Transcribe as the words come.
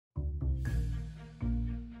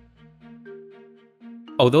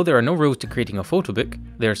Although there are no rules to creating a photobook,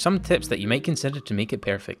 there are some tips that you might consider to make it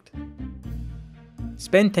perfect.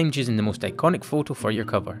 Spend time choosing the most iconic photo for your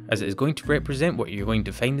cover, as it is going to represent what you're going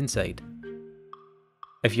to find inside.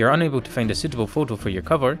 If you're unable to find a suitable photo for your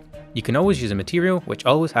cover, you can always use a material which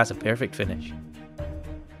always has a perfect finish.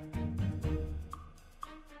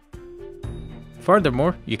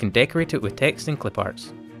 Furthermore, you can decorate it with text and clip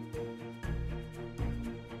arts.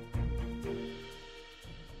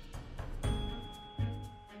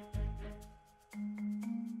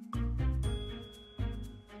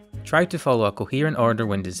 Try to follow a coherent order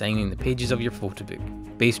when designing the pages of your photobook,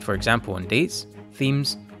 based for example on dates,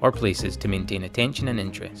 themes, or places to maintain attention and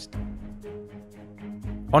interest.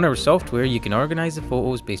 On our software, you can organise the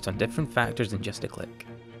photos based on different factors in just a click.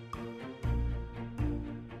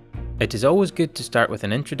 It is always good to start with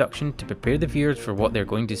an introduction to prepare the viewers for what they're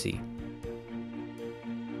going to see.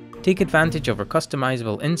 Take advantage of our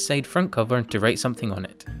customisable inside front cover to write something on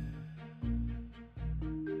it.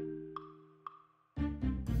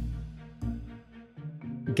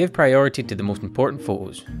 Give priority to the most important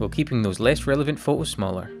photos, while keeping those less relevant photos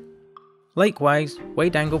smaller. Likewise,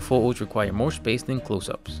 wide-angle photos require more space than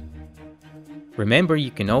close-ups. Remember, you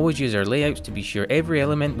can always use our layouts to be sure every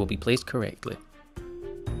element will be placed correctly.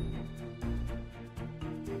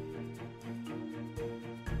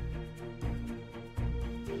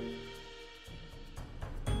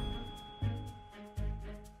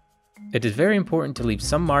 It is very important to leave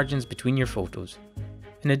some margins between your photos.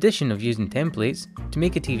 In addition of using templates, to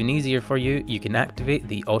make it even easier for you, you can activate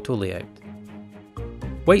the auto layout.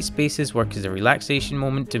 White spaces work as a relaxation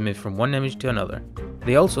moment to move from one image to another.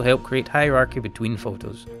 They also help create hierarchy between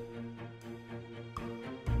photos.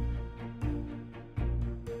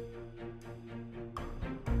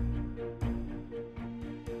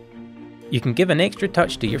 You can give an extra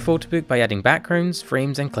touch to your photobook by adding backgrounds,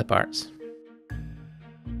 frames and clip arts.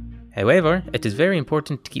 However, it is very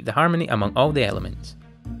important to keep the harmony among all the elements.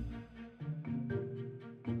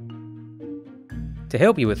 To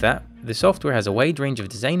help you with that, the software has a wide range of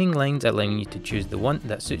designing lines allowing you to choose the one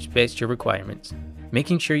that suits best your requirements,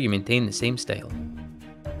 making sure you maintain the same style.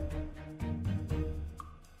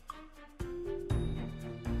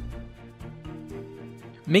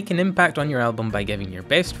 Make an impact on your album by giving your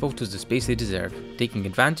best photos the space they deserve, taking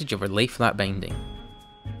advantage of our lay flat binding.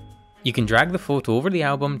 You can drag the photo over the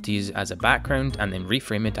album to use it as a background and then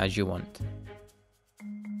reframe it as you want.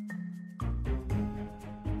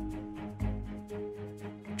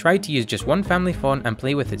 Try to use just one family font and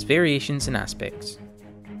play with its variations and aspects.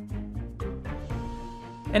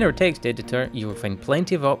 In our text editor, you will find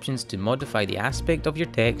plenty of options to modify the aspect of your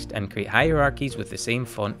text and create hierarchies with the same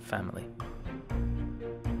font family.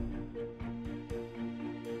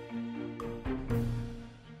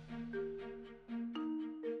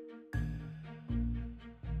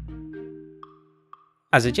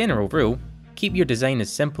 As a general rule, keep your design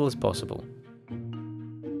as simple as possible.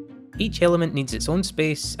 Each element needs its own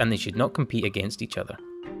space and they should not compete against each other.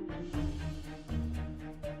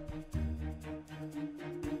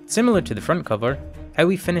 Similar to the front cover, how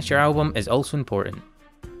we finish your album is also important.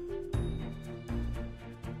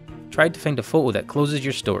 Try to find a photo that closes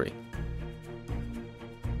your story.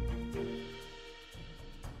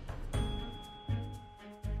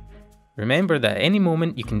 Remember that at any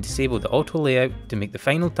moment you can disable the auto layout to make the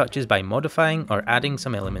final touches by modifying or adding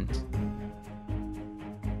some elements.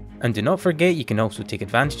 And do not forget you can also take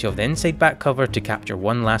advantage of the inside back cover to capture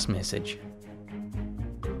one last message.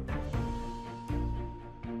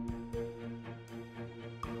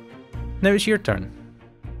 Now it's your turn.